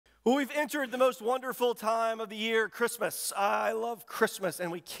Well, we've entered the most wonderful time of the year, Christmas. I love Christmas,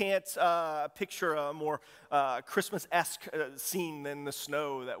 and we can't picture a more Christmas-esque scene than the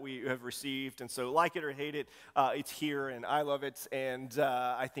snow that we have received. And so, like it or hate it, it's here, and I love it, and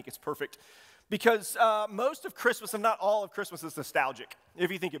I think it's perfect. Because most of Christmas, if not all of Christmas, is nostalgic,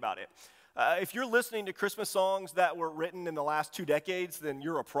 if you think about it. If you're listening to Christmas songs that were written in the last 2 decades, then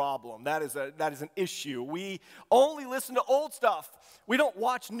you're a problem. That is an issue. We only listen to old stuff. We don't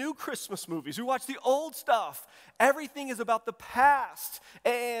watch new Christmas movies. We watch the old stuff. Everything is about the past.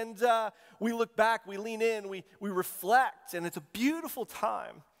 And we look back, we lean in, we reflect. And it's a beautiful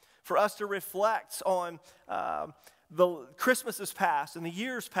time for us to reflect on the Christmases past and the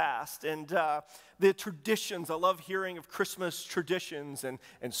years past and the traditions. I love hearing of Christmas traditions, and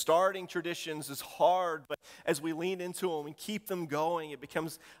starting traditions is hard, but as we lean into them and keep them going, it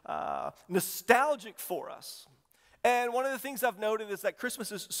becomes nostalgic for us. And one of the things I've noted is that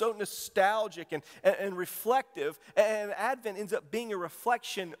Christmas is so nostalgic and reflective, and Advent ends up being a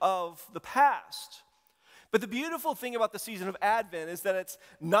reflection of the past. But the beautiful thing about the season of Advent is that it's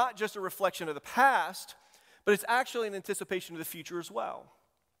not just a reflection of the past, but it's actually an anticipation of the future as well.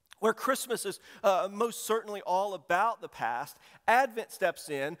 Where Christmas is most certainly all about the past, Advent steps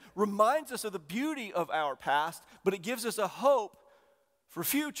in, reminds us of the beauty of our past, but it gives us a hope for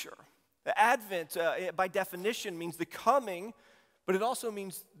future. Advent, by definition, means the coming, but it also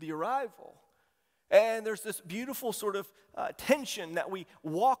means the arrival. And there's this beautiful sort of tension that we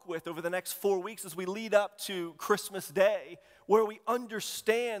walk with over the next 4 weeks as we lead up to Christmas Day, where we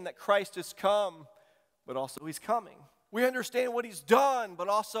understand that Christ has come, but also he's coming. We understand what he's done, but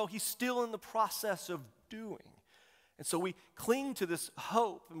also he's still in the process of doing. And so we cling to this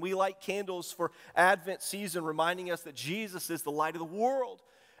hope, and we light candles for Advent season, reminding us that Jesus is the light of the world.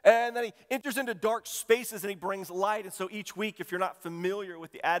 And then he enters into dark spaces and he brings light. And so each week, if you're not familiar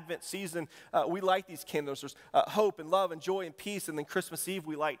with the Advent season, we light these candles. There's hope and love and joy and peace. And then Christmas Eve,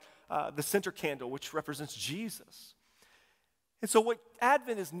 we light the center candle, which represents Jesus. And so what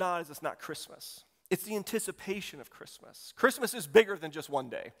Advent is it's not Christmas. It's the anticipation of Christmas. Christmas is bigger than just one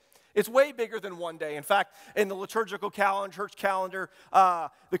day. It's way bigger than one day. In fact, in the liturgical calendar, church calendar,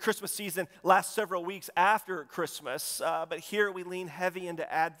 the Christmas season lasts several weeks after Christmas. But here we lean heavy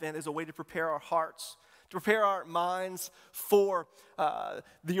into Advent as a way to prepare our hearts, to prepare our minds for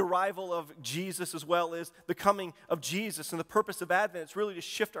the arrival of Jesus as well as the coming of Jesus. And the purpose of Advent is really to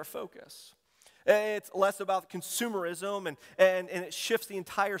shift our focus. It's less about consumerism, and it shifts the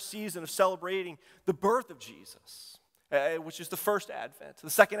entire season of celebrating the birth of Jesus, which is the first Advent. The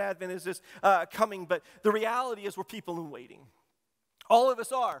second Advent is this coming, but the reality is we're people in waiting. All of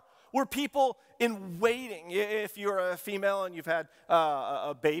us are. We're people in waiting. If you're a female and you've had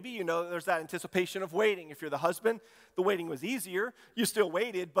a baby, you know there's that anticipation of waiting. If you're the husband, the waiting was easier. You still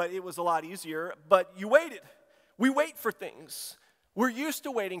waited, but it was a lot easier, but you waited. We wait for things. We're used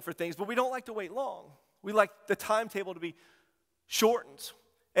to waiting for things, but we don't like to wait long. We like the timetable to be shortened.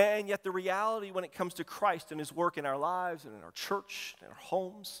 And yet the reality when it comes to Christ and his work in our lives and in our church and our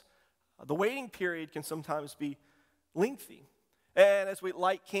homes, the waiting period can sometimes be lengthy. And as we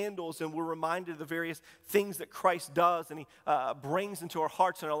light candles and we're reminded of the various things that Christ does and he brings into our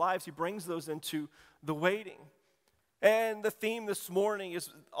hearts and our lives, he brings those into the waiting. And the theme this morning is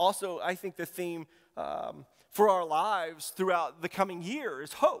also, I think, the theme for our lives throughout the coming year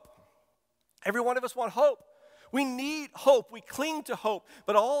is hope. Every one of us want hope. We need hope. We cling to hope,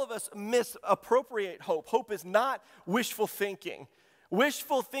 but all of us misappropriate hope. Hope is not wishful thinking.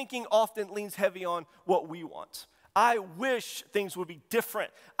 Wishful thinking often leans heavy on what we want. I wish things would be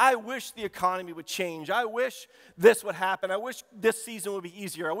different. I wish the economy would change. I wish this would happen. I wish this season would be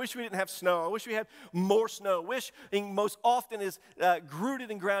easier. I wish we didn't have snow. I wish we had more snow. Wishing most often is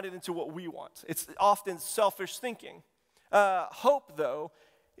rooted and grounded into what we want. It's often selfish thinking. Hope, though,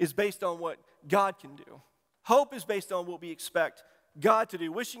 is based on what God can do. Hope is based on what we expect God to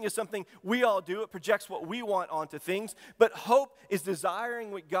do. Wishing is something we all do. It projects what we want onto things. But hope is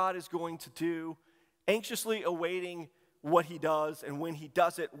desiring what God is going to do, anxiously awaiting what he does, and when he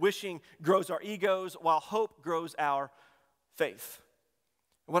does it, wishing grows our egos, while hope grows our faith.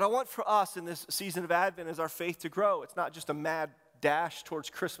 What I want for us in this season of Advent is our faith to grow. It's not just a mad dash towards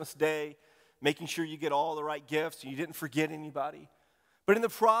Christmas Day, making sure you get all the right gifts and you didn't forget anybody. But in the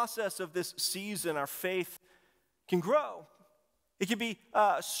process of this season, our faith can grow. It can be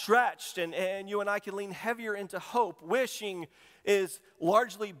stretched, and you and I can lean heavier into hope. Wishing is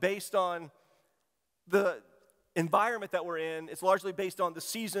largely based on the environment that we're in. It's largely based on the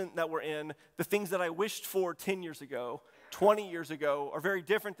season that we're in. The things that I wished for 10 years ago, 20 years ago, are very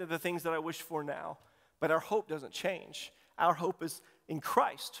different than the things that I wish for now. But our hope doesn't change. Our hope is in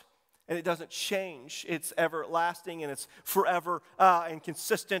Christ. And it doesn't change. It's everlasting and it's forever and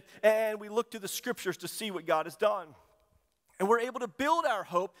consistent. And we look to the scriptures to see what God has done. And we're able to build our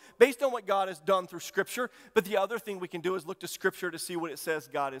hope based on what God has done through Scripture. But the other thing we can do is look to Scripture to see what it says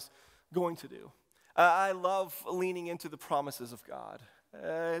God is going to do. I love leaning into the promises of God.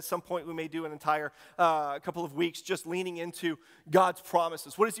 At some point we may do an entire couple of weeks just leaning into God's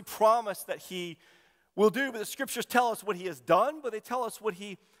promises. What does He promise that He will do? But the Scriptures tell us what He has done, but they tell us what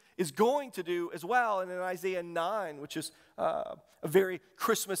He is going to do as well. And in Isaiah 9, which is a very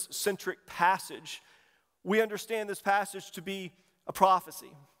Christmas-centric passage, we understand this passage to be a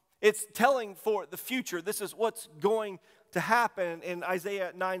prophecy. It's telling for the future. This is what's going to happen. And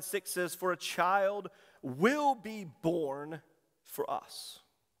Isaiah 9:6 says, "For a child will be born for us.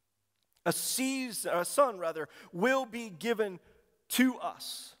 A son will be given to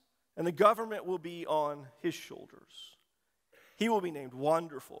us, and the government will be on his shoulders. He will be named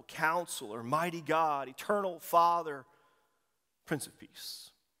Wonderful, Counselor, Mighty God, Eternal Father, Prince of Peace."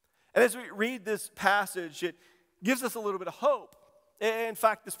 And as we read this passage, it gives us a little bit of hope. In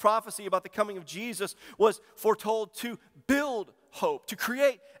fact, this prophecy about the coming of Jesus was foretold to build hope, to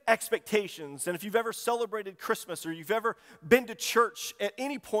create expectations. And if you've ever celebrated Christmas or you've ever been to church at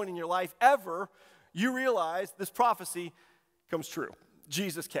any point in your life ever, you realize this prophecy comes true.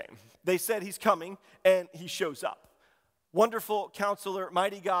 Jesus came. They said he's coming, and he shows up. Wonderful Counselor,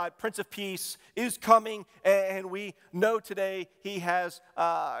 Mighty God, Prince of Peace is coming, and we know today he has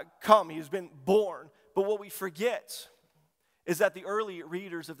come. He has been born. But what we forget is that the early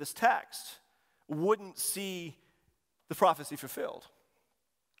readers of this text wouldn't see the prophecy fulfilled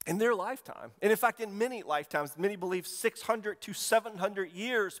in their lifetime. And in fact, in many lifetimes, many believe 600 to 700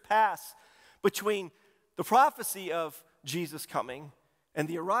 years pass between the prophecy of Jesus coming and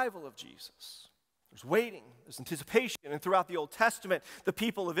the arrival of Jesus. There's waiting, there's anticipation, and throughout the Old Testament, the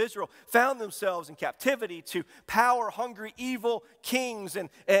people of Israel found themselves in captivity to power-hungry, evil kings and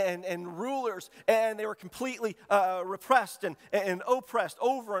rulers, and they were completely repressed and oppressed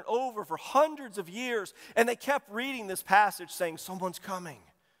over and over for hundreds of years, and they kept reading this passage saying, someone's coming.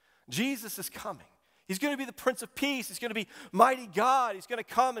 Jesus is coming. He's going to be the Prince of Peace. He's going to be mighty God. He's going to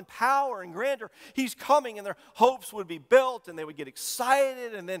come in power and grandeur. He's coming, and their hopes would be built, and they would get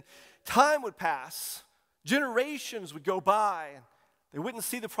excited, and then time would pass. Generations would go by, and they wouldn't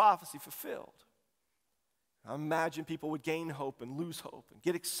see the prophecy fulfilled. I imagine people would gain hope and lose hope, and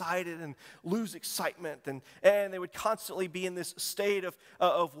get excited and lose excitement, and they would constantly be in this state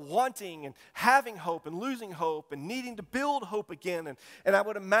of wanting and having hope and losing hope and needing to build hope again. And I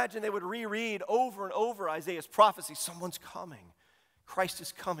would imagine they would reread over and over Isaiah's prophecy. Someone's coming. Christ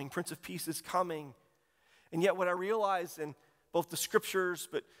is coming. Prince of Peace is coming. And yet what I realize in both the scriptures,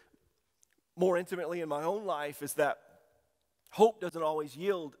 but more intimately in my own life, is that hope doesn't always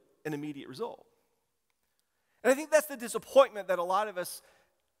yield an immediate result. And I think that's the disappointment that a lot of us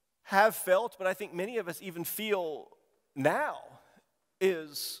have felt, but I think many of us even feel now,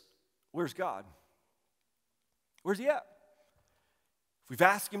 is where's God? Where's he at? If we've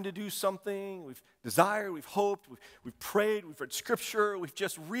asked him to do something, we've desired, we've hoped, we've prayed, we've read scripture, we've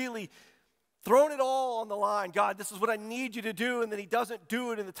just really thrown it all on the line. God, this is what I need you to do, and then he doesn't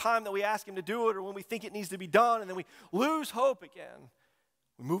do it in the time that we ask him to do it or when we think it needs to be done, and then we lose hope again.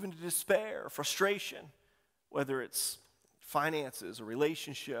 We move into despair, frustration. Whether it's finances or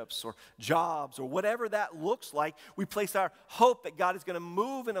relationships or jobs or whatever that looks like, we place our hope that God is going to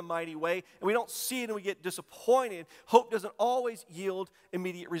move in a mighty way, and we don't see it and we get disappointed. Hope doesn't always yield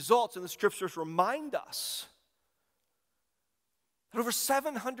immediate results, and the scriptures remind us that over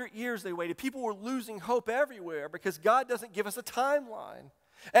 700 years they waited. People were losing hope everywhere because God doesn't give us a timeline.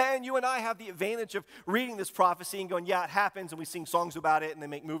 And you and I have the advantage of reading this prophecy and going, yeah, it happens, and we sing songs about it, and they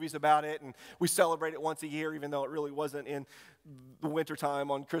make movies about it, and we celebrate it once a year, even though it really wasn't in the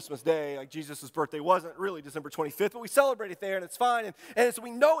wintertime on Christmas Day. Like Jesus' birthday wasn't really December 25th, but we celebrate it there, and it's fine. And so we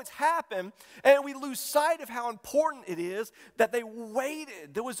know it's happened, and we lose sight of how important it is that they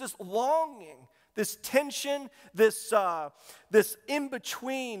waited. There was this longing, this tension, this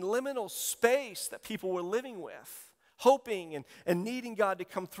in-between liminal space that people were living with. Hoping and needing God to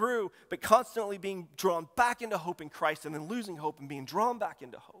come through, but constantly being drawn back into hope in Christ and then losing hope and being drawn back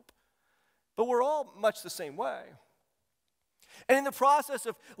into hope. But we're all much the same way. And in the process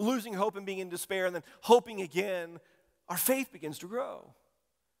of losing hope and being in despair and then hoping again, our faith begins to grow.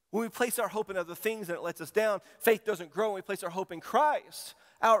 When we place our hope in other things and it lets us down, faith doesn't grow. When we place our hope in Christ,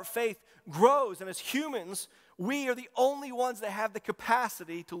 our faith grows. And as humans, we are the only ones that have the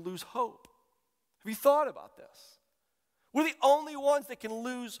capacity to lose hope. Have you thought about this? We're the only ones that can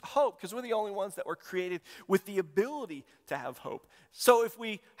lose hope because we're the only ones that were created with the ability to have hope. So if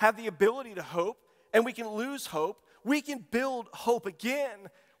we have the ability to hope and we can lose hope, we can build hope again.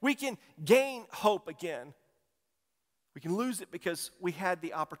 We can gain hope again. We can lose it because we had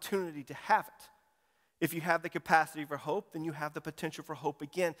the opportunity to have it. If you have the capacity for hope, then you have the potential for hope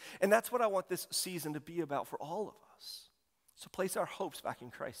again. And that's what I want this season to be about for all of us. So place our hopes back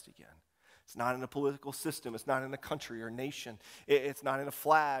in Christ again. It's not in a political system. It's not in a country or nation. It's not in a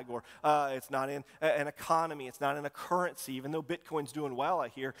flag or it's not in an economy. It's not in a currency, even though Bitcoin's doing well, I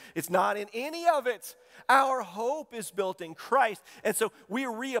hear. It's not in any of it. Our hope is built in Christ. And so we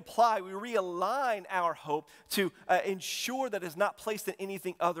reapply, we realign our hope to ensure that it's not placed in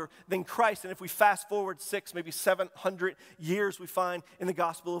anything other than Christ. And if we fast forward 600, maybe 700 years, we find in the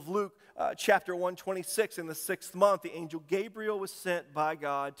Gospel of Luke, chapter 126, in the 6th month, the angel Gabriel was sent by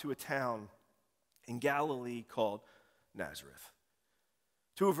God to a town in Galilee called Nazareth,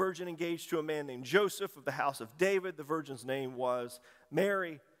 to a virgin engaged to a man named Joseph of the house of David. The virgin's name was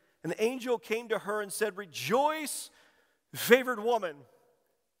Mary. And the angel came to her and said, "Rejoice, favored woman,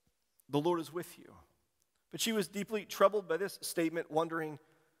 the Lord is with you." But she was deeply troubled by this statement, wondering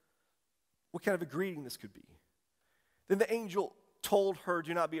what kind of a greeting this could be. Then the angel told her,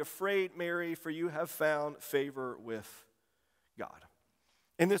 "Do not be afraid, Mary, for you have found favor with God."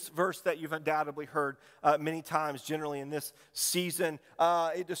 In this verse that you've undoubtedly heard many times, generally in this season,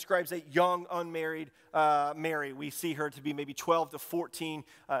 it describes a young, unmarried Mary. We see her to be maybe 12 to 14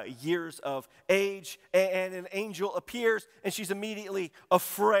 years of age, and an angel appears, and she's immediately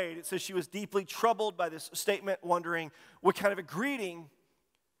afraid. It says she was deeply troubled by this statement, wondering what kind of a greeting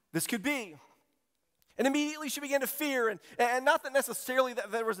this could be. And immediately she began to fear, and not that necessarily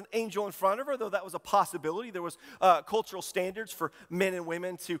that there was an angel in front of her, though that was a possibility. There was cultural standards for men and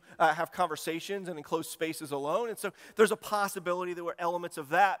women to have conversations and enclosed spaces alone. And so there's a possibility there were elements of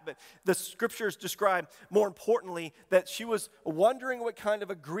that. But the scriptures describe, more importantly, that she was wondering what kind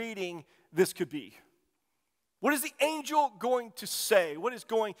of a greeting this could be. What is the angel going to say? What is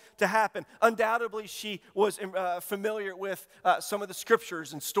going to happen? Undoubtedly, she was familiar with some of the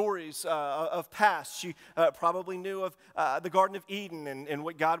scriptures and stories of past. She probably knew of the Garden of Eden and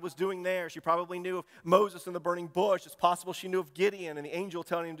what God was doing there. She probably knew of Moses and the burning bush. It's possible she knew of Gideon and the angel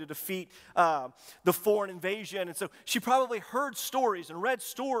telling him to defeat the foreign invasion. And so she probably heard stories and read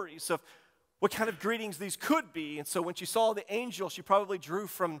stories of what kind of greetings these could be. And so when she saw the angel, she probably drew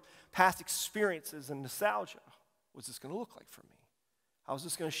from past experiences and nostalgia. What's this going to look like for me? How is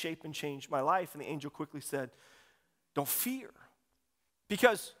this going to shape and change my life? And the angel quickly said, "Don't fear."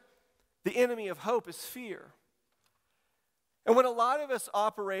 Because the enemy of hope is fear. And when a lot of us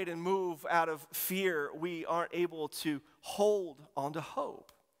operate and move out of fear, we aren't able to hold on to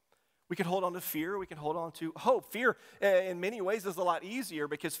hope. We can hold on to fear, we can hold on to hope. Fear, in many ways, is a lot easier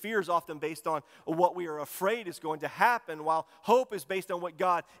because fear is often based on what we are afraid is going to happen, while hope is based on what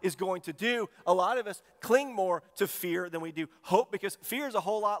God is going to do. A lot of us cling more to fear than we do hope because fear is a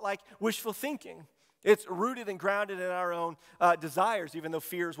whole lot like wishful thinking. It's rooted and grounded in our own desires. Even though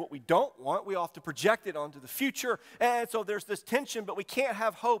fear is what we don't want, we often project it onto the future. And so there's this tension, but we can't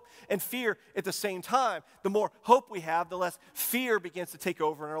have hope and fear at the same time. The more hope we have, the less fear begins to take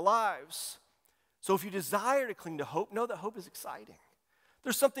over in our lives. So if you desire to cling to hope, know that hope is exciting.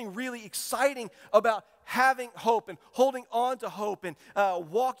 There's something really exciting about having hope and holding on to hope and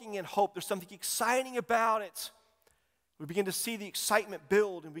walking in hope. There's something exciting about it. We begin to see the excitement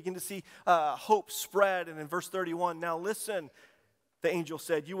build and begin to see hope spread. And in verse 31, "Now listen," the angel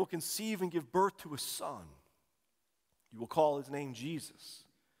said, "you will conceive and give birth to a son. You will call his name Jesus.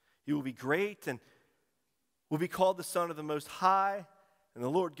 He will be great and will be called the Son of the Most High, and the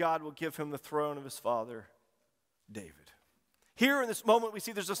Lord God will give him the throne of his father, David." Here in this moment, we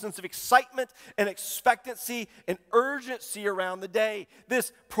see there's a sense of excitement and expectancy and urgency around the day.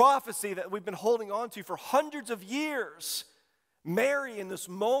 This prophecy that we've been holding on to for hundreds of years. Mary, in this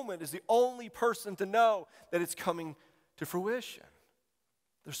moment, is the only person to know that it's coming to fruition.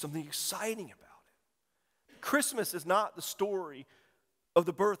 There's something exciting about it. Christmas is not the story of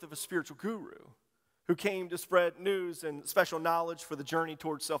the birth of a spiritual guru who came to spread news and special knowledge for the journey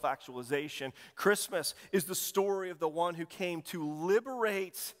towards self-actualization. Christmas is the story of the one who came to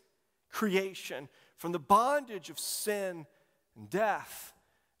liberate creation from the bondage of sin and death.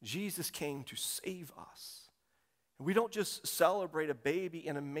 Jesus came to save us. And we don't just celebrate a baby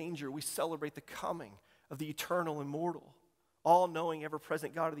in a manger, we celebrate the coming of the eternal, immortal, all-knowing,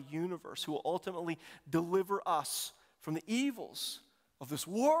 ever-present God of the universe who will ultimately deliver us from the evils of this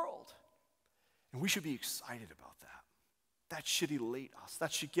world. And we should be excited about that. that should elate us.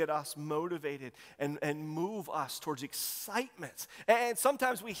 That should get us motivated and move us towards excitement. And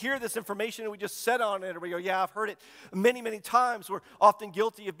sometimes we hear this information and we just sit on it, or we go, yeah, I've heard it many, many times. We're often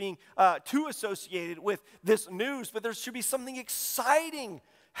guilty of being too associated with this news, but there should be something exciting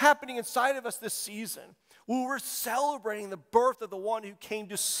happening inside of us this season, where we're celebrating the birth of the one who came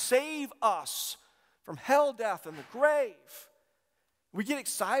to save us from hell, death, and the grave. We get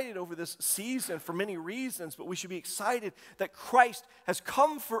excited over this season for many reasons, but we should be excited that Christ has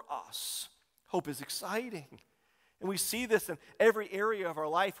come for us. Hope is exciting. And we see this in every area of our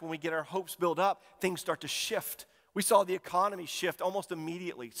life. When we get our hopes built up, things start to shift. We saw the economy shift almost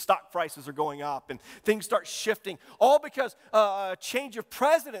immediately. Stock prices are going up and things start shifting. All because a change of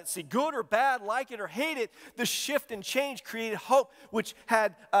presidency, good or bad, like it or hate it, the shift and change created hope, which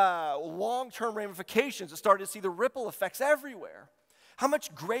had long-term ramifications. It started to see the ripple effects everywhere. How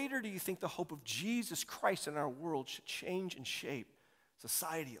much greater do you think the hope of Jesus Christ in our world should change and shape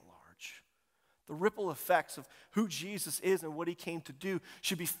society at large? The ripple effects of who Jesus is and what he came to do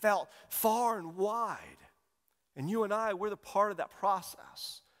should be felt far and wide. And you and I, we're the part of that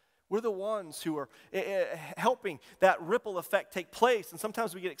process. We're the ones who are helping that ripple effect take place. And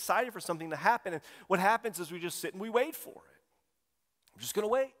sometimes we get excited for something to happen. And what happens is we just sit and we wait for it. I'm just going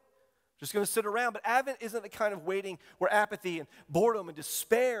to wait. Just going to sit around. But Advent isn't the kind of waiting where apathy and boredom and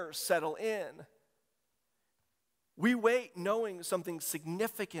despair settle in. We wait knowing something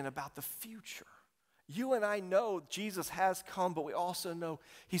significant about the future. You and I know Jesus has come, but we also know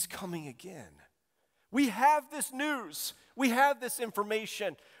he's coming again. We have this news. We have this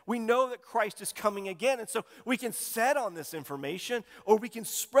information. We know that Christ is coming again. And so we can set on this information or we can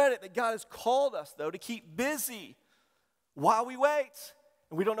spread it. That God has called us, though, to keep busy while we wait.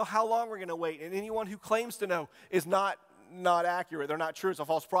 And we don't know how long we're going to wait. And anyone who claims to know is not accurate. They're not true. It's a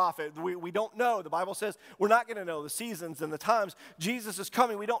false prophet. We don't know. The Bible says we're not going to know the seasons and the times. Jesus is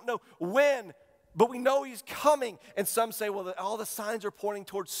coming. We don't know when, but we know he's coming. And some say, well, all the signs are pointing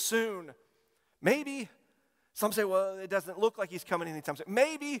towards soon. Maybe. Some say, well, it doesn't look like he's coming anytime soon.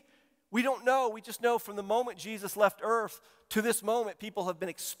 Maybe. We don't know. We just know from the moment Jesus left earth to this moment, people have been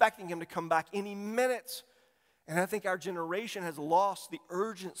expecting him to come back any minute. And I think our generation has lost the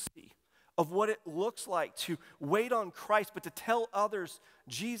urgency of what it looks like to wait on Christ, but to tell others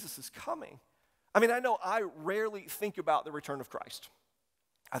Jesus is coming. I mean, I know I rarely think about the return of Christ.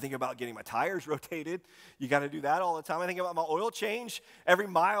 I think about getting my tires rotated. You got to do that all the time. I think about my oil change. Every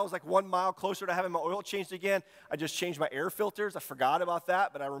mile is like 1 mile closer to having my oil changed again. I just changed my air filters. I forgot about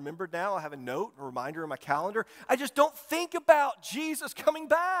that, but I remembered now. I have a note, a reminder in my calendar. I just don't think about Jesus coming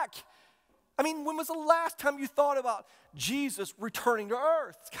back. I mean, when was the last time you thought about Jesus returning to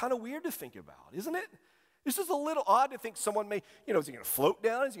earth? It's kind of weird to think about, isn't it? This is a little odd to think someone may, is he going to float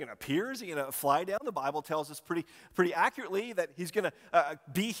down? Is he going to appear? Is he going to fly down? The Bible tells us pretty accurately that he's going to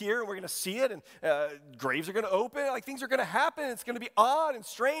be here and we're going to see it and graves are going to open. Like things are going to happen. It's going to be odd and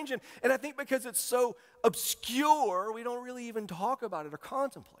strange. And I think because it's so obscure, we don't really even talk about it or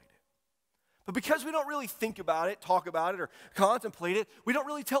contemplate it. But because we don't really think about it, talk about it, or contemplate it, we don't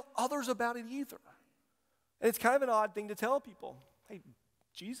really tell others about it either. And it's kind of an odd thing to tell people. Hey,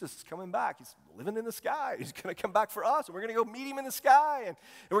 Jesus is coming back. He's living in the sky. He's going to come back for us, and we're going to go meet him in the sky, and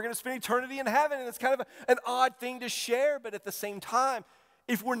we're going to spend eternity in heaven. And it's kind of an odd thing to share, but at the same time,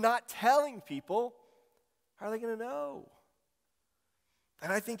 if we're not telling people, how are they going to know?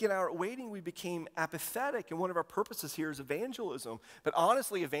 And I think in our waiting, we became apathetic, and one of our purposes here is evangelism. But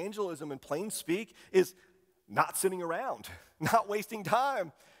honestly, evangelism in plain speak is not sitting around, not wasting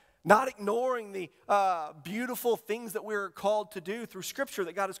time, not ignoring the beautiful things that we're called to do through Scripture,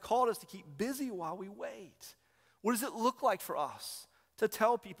 that God has called us to keep busy while we wait. What does it look like for us to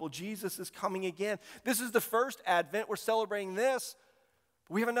tell people Jesus is coming again? This is the first Advent. We're celebrating this,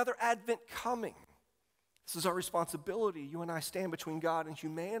 but we have another Advent coming. This is our responsibility. You and I stand between God and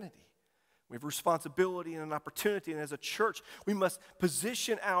humanity. We have a responsibility and an opportunity, and as a church, we must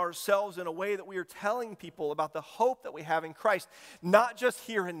position ourselves in a way that we are telling people about the hope that we have in Christ, not just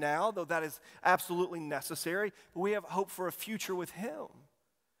here and now, though that is absolutely necessary, but we have hope for a future with him.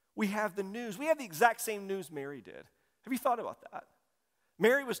 We have the news. We have the exact same news Mary did. Have you thought about that?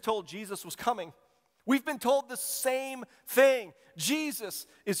 Mary was told Jesus was coming. We've been told the same thing. Jesus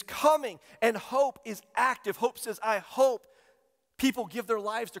is coming, and hope is active. Hope says, I hope people give their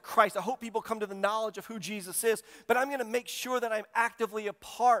lives to Christ. I hope people come to the knowledge of who Jesus is, but I'm going to make sure that I'm actively a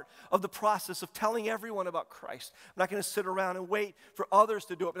part of the process of telling everyone about Christ. I'm not going to sit around and wait for others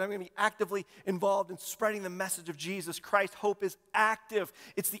to do it, but I'm going to be actively involved in spreading the message of Jesus Christ. Hope is active.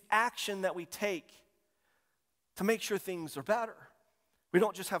 It's the action that we take to make sure things are better. We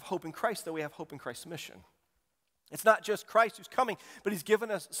don't just have hope in Christ, though. We have hope in Christ's mission. It's not just Christ who's coming, but he's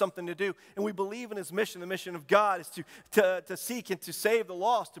given us something to do. And we believe in his mission. The mission of God is to seek and to save the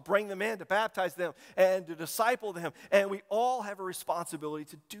lost, to bring them in, to baptize them, and to disciple them. And we all have a responsibility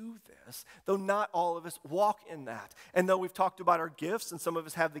to do this, though not all of us walk in that. And though we've talked about our gifts, and some of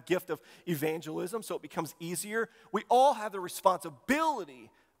us have the gift of evangelism, so it becomes easier, we all have the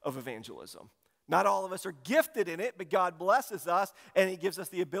responsibility of evangelism. Not all of us are gifted in it, but God blesses us and he gives us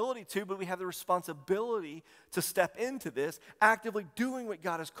the ability to, but we have the responsibility to step into this, actively doing what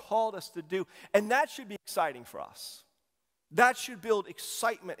God has called us to do. And that should be exciting for us. That should build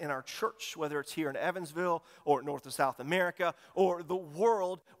excitement in our church, whether it's here in Evansville or North or South America or the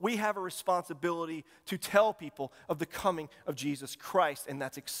world. We have a responsibility to tell people of the coming of Jesus Christ, and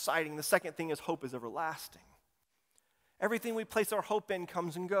that's exciting. The second thing is hope is everlasting. Everything we place our hope in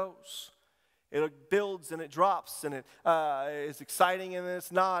comes and goes. It builds and it drops, and it is exciting and then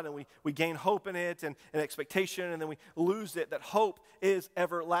it's not, and we gain hope in it and expectation, and then we lose it. That hope is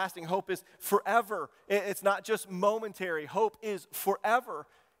everlasting. Hope is forever. It's not just momentary. Hope is forever.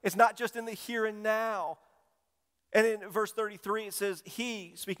 It's not just in the here and now. And in verse 33 it says,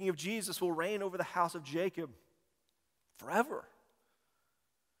 he, speaking of Jesus, will reign over the house of Jacob forever.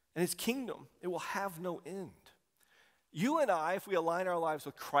 And his kingdom, it will have no end. You and I, if we align our lives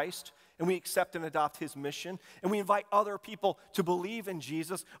with Christ and we accept and adopt his mission and we invite other people to believe in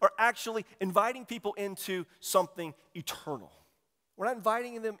Jesus, are actually inviting people into something eternal. We're not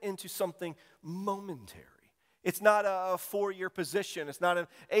inviting them into something momentary. It's not a 4-year position. It's not an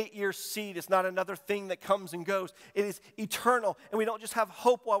 8-year seat. It's not another thing that comes and goes. It is eternal. And we don't just have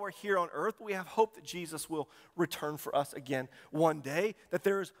hope while we're here on earth, but we have hope that Jesus will return for us again one day, that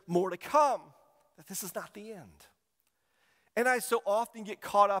there is more to come, that this is not the end. And I so often get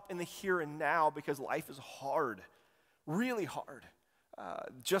caught up in the here and now because life is hard, really hard.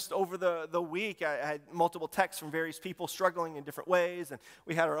 Just over the week, I had multiple texts from various people struggling in different ways, and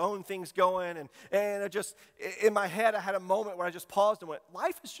we had our own things going, and I just, in my head, I had a moment where I just paused and went,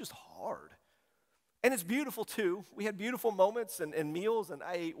 life is just hard. And it's beautiful too. We had beautiful moments and meals, and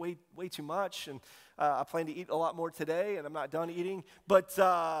I ate way too much, and I plan to eat a lot more today, and I'm not done eating, but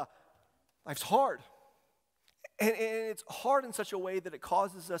life's hard. And it's hard in such a way that it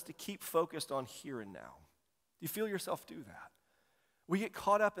causes us to keep focused on here and now. Do you feel yourself do that? We get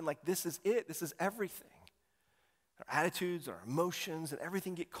caught up in like, this is it, this is everything. Our attitudes, our emotions, and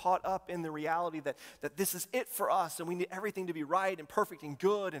everything get caught up in the reality that this is it for us, and we need everything to be right and perfect and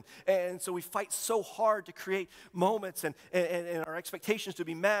good, and so we fight so hard to create moments and our expectations to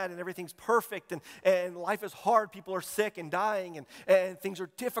be met, and everything's perfect, and life is hard, people are sick and dying, and things are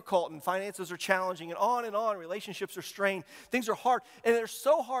difficult, and finances are challenging, and on, relationships are strained, things are hard, and they're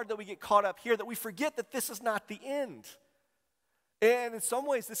so hard that we get caught up here that we forget that this is not the end. And in some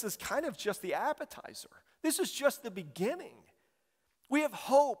ways, this is kind of just the appetizer. This is just the beginning. We have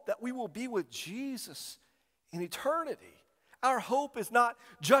hope that we will be with Jesus in eternity. Our hope is not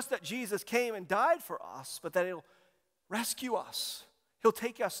just that Jesus came and died for us, but that he'll rescue us. He'll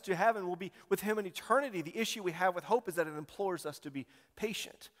take us to heaven. We'll be with him in eternity. The issue we have with hope is that it implores us to be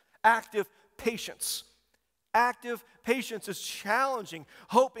patient. Active patience. Active patience is challenging.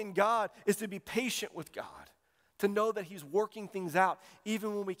 Hope in God is to be patient with God, to know that he's working things out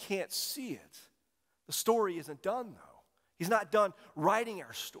even when we can't see it. The story isn't done, though. He's not done writing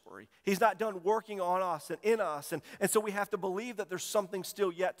our story. He's not done working on us and in us. And so we have to believe that there's something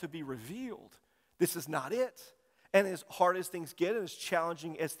still yet to be revealed. This is not it. And as hard as things get, and as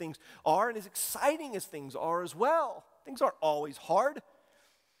challenging as things are, and as exciting as things are as well, things aren't always hard.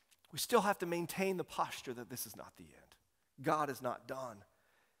 We still have to maintain the posture that this is not the end. God is not done.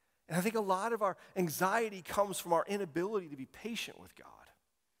 And I think a lot of our anxiety comes from our inability to be patient with God.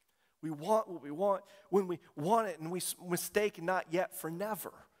 We want what we want when we want it, and we mistake not yet for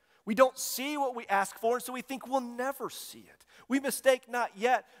never. We don't see what we ask for, and so we think we'll never see it. We mistake not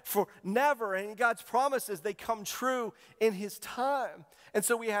yet for never, and God's promises, they come true in his time. And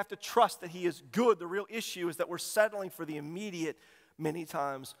so we have to trust that he is good. The real issue is that we're settling for the immediate many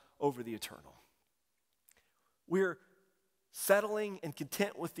times over the eternal. We're settling and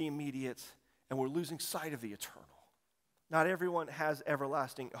content with the immediate, and we're losing sight of the eternal. Not everyone has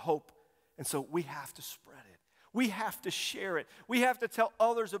everlasting hope, and so we have to spread it. We have to share it. We have to tell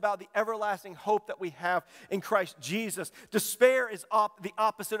others about the everlasting hope that we have in Christ Jesus. Despair is the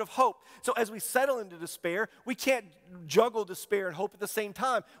opposite of hope. So as we settle into despair, we can't juggle despair and hope at the same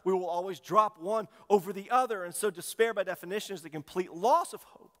time. We will always drop one over the other, and so despair by definition is the complete loss of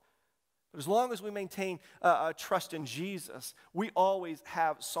hope. But as long as we maintain a trust in Jesus, we always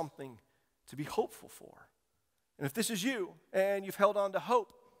have something to be hopeful for. And if this is you, and you've held on to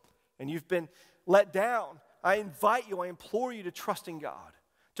hope, and you've been let down I invite you, I implore you to trust in God,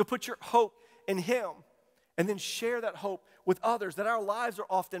 to put your hope in Him, and then share that hope with others, that our lives are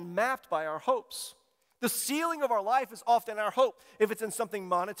often mapped by our hopes. The ceiling of our life is often our hope. If it's in something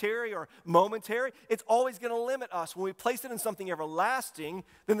monetary or momentary, it's always going to limit us. When we place it in something everlasting,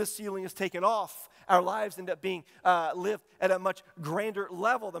 then the ceiling is taken off. Our lives end up being lived at a much grander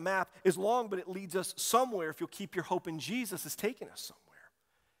level. The map is long, but it leads us somewhere. If you'll keep your hope in Jesus, it's taking us somewhere.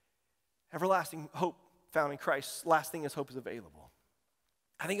 Everlasting hope found in Christ. Last thing is hope is available.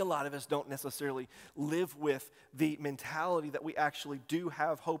 I think a lot of us don't necessarily live with the mentality that we actually do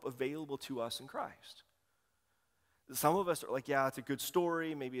have hope available to us in Christ. Some of us are like, yeah, it's a good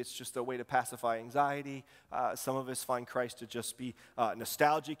story. Maybe it's just a way to pacify anxiety. Some of us find Christ to just be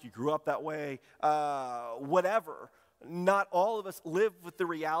nostalgic. You grew up that way. Whatever. Not all of us live with the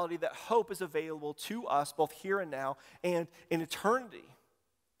reality that hope is available to us both here and now and in eternity.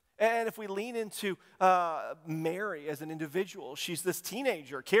 And if we lean into Mary as an individual, she's this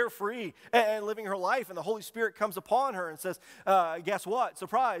teenager, carefree, and living her life, and the Holy Spirit comes upon her and says, guess what?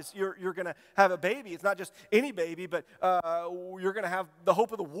 Surprise, you're going to have a baby. It's not just any baby, but you're going to have the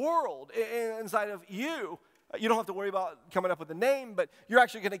hope of the world inside of you. You don't have to worry about coming up with a name, but you're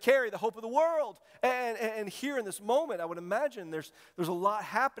actually going to carry the hope of the world. And here in this moment, I would imagine there's a lot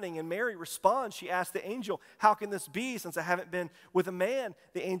happening, and Mary responds. She asks the angel, how can this be since I haven't been with a man?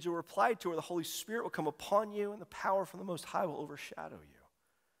 The angel replied to her, the Holy Spirit will come upon you, and the power from the Most High will overshadow you.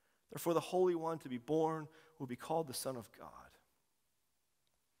 Therefore, the Holy One to be born will be called the Son of God.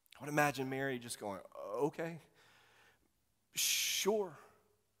 I would imagine Mary just going, okay, sure.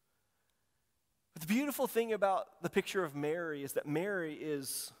 But the beautiful thing about the picture of Mary is that Mary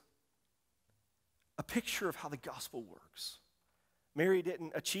is a picture of how the gospel works. Mary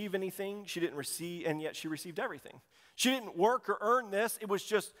didn't achieve anything, she didn't receive, and yet she received everything. She didn't work or earn this, it was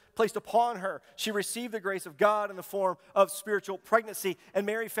just placed upon her. She received the grace of God in the form of spiritual pregnancy, and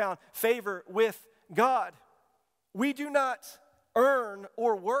Mary found favor with God. We do not earn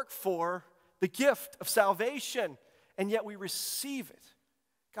or work for the gift of salvation, and yet we receive it.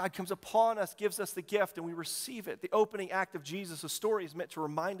 God comes upon us, gives us the gift, and we receive it. The opening act of Jesus' story is meant to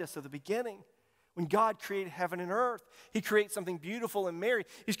remind us of the beginning. When God created heaven and earth, He creates something beautiful in Mary.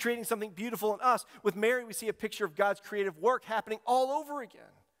 He's creating something beautiful in us. With Mary, we see a picture of God's creative work happening all over again.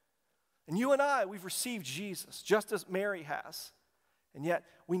 And you and I, we've received Jesus, just as Mary has. And yet,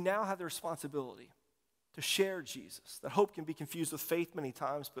 we now have the responsibility to share Jesus. That hope can be confused with faith many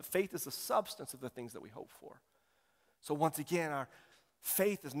times, but faith is the substance of the things that we hope for. So once again, our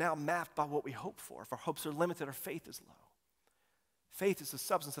faith is now mapped by what we hope for. If our hopes are limited, our faith is low. Faith is the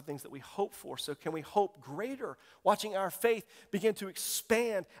substance of things that we hope for. So can we hope greater? Watching our faith begin to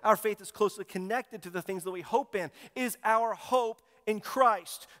expand. Our faith is closely connected to the things that we hope in. Is our hope in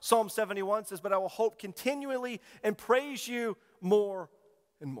Christ? Psalm 71 says, but I will hope continually and praise you more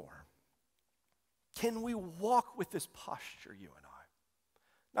and more. Can we walk with this posture, you and I?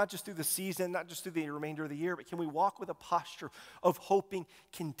 Not just through the season, not just through the remainder of the year, but can we walk with a posture of hoping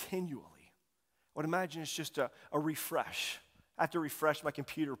continually? I would imagine it's just a refresh. I have to refresh my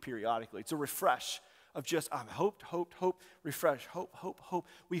computer periodically. It's a refresh of just, I'm hope, refresh, hope.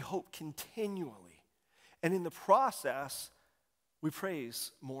 We hope continually. And in the process, we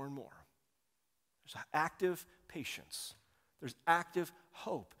praise more and more. There's active patience. There's active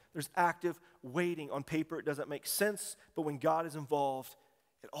hope. There's active waiting. On paper, it doesn't make sense, but when God is involved,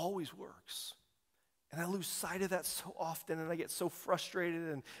 it always works. And I lose sight of that so often, and I get so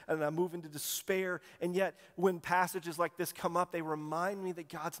frustrated, and I move into despair. And yet, when passages like this come up, they remind me that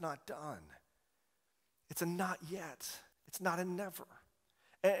God's not done. It's a not yet. It's not a never.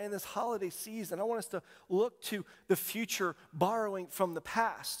 And this holiday season, I want us to look to the future, borrowing from the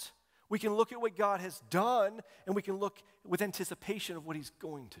past. We can look at what God has done, and we can look with anticipation of what He's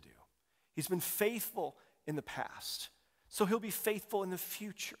going to do. He's been faithful in the past, so He'll be faithful in the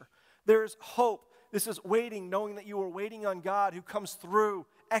future. There's hope. This is waiting, knowing that you are waiting on God who comes through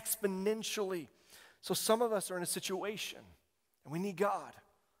exponentially. So some of us are in a situation, and we need God.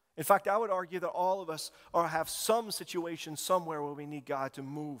 In fact, I would argue that all of us have some situation somewhere where we need God to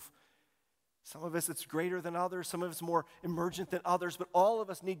move. Some of us, it's greater than others. Some of us more emergent than others. But all of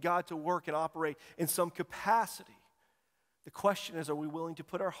us need God to work and operate in some capacity. The question is, are we willing to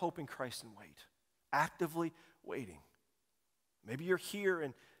put our hope in Christ and wait? Actively waiting. Maybe you're here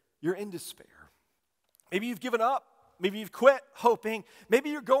and you're in despair. Maybe you've given up. Maybe you've quit hoping. Maybe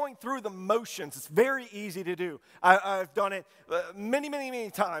you're going through the motions. It's very easy to do. I've done it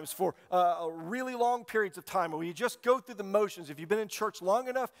many times for really long periods of time where you just go through the motions. If you've been in church long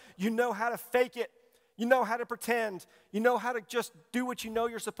enough, you know how to fake it. You know how to pretend. You know how to just do what you know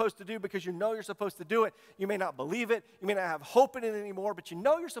you're supposed to do because you know you're supposed to do it. You may not believe it. You may not have hope in it anymore, but you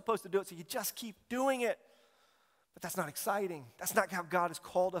know you're supposed to do it, so you just keep doing it. But that's not exciting. That's not how God has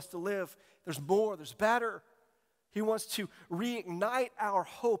called us to live. There's more. There's better. He wants to reignite our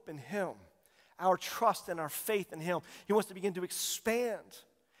hope in Him, our trust and our faith in Him. He wants to begin to expand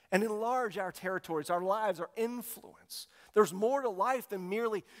and enlarge our territories, our lives, our influence. There's more to life than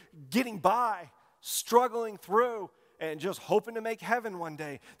merely getting by, struggling through, and just hoping to make heaven one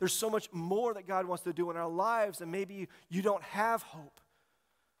day. There's so much more that God wants to do in our lives, and maybe you don't have hope.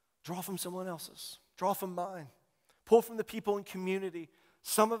 Draw from someone else's. Draw from mine. Pull from the people in community.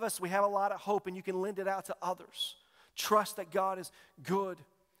 Some of us, we have a lot of hope, and you can lend it out to others. Trust that God is good.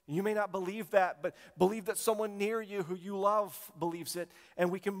 You may not believe that, but believe that someone near you who you love believes it, and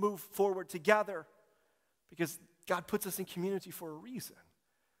we can move forward together because God puts us in community for a reason.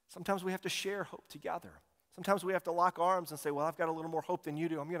 Sometimes we have to share hope together. Sometimes we have to lock arms and say, well, I've got a little more hope than you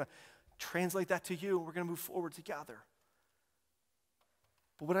do. I'm going to translate that to you, and we're going to move forward together.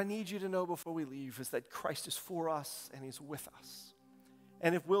 But what I need you to know before we leave is that Christ is for us, and He's with us.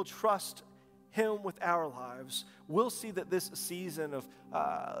 And if we'll trust Him with our lives, we'll see that this season of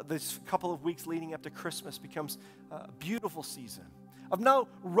this couple of weeks leading up to Christmas becomes a beautiful season of no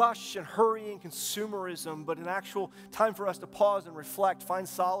rush and hurry and consumerism, but an actual time for us to pause and reflect, find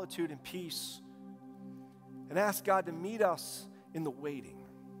solitude and peace, and ask God to meet us in the waiting.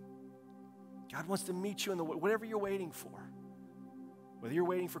 God wants to meet you in the whatever you're waiting for. Whether you're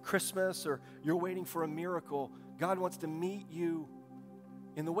waiting for Christmas or you're waiting for a miracle, God wants to meet you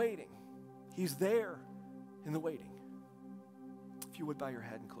in the waiting. He's there in the waiting. If you would bow your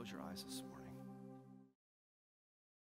head and close your eyes this morning.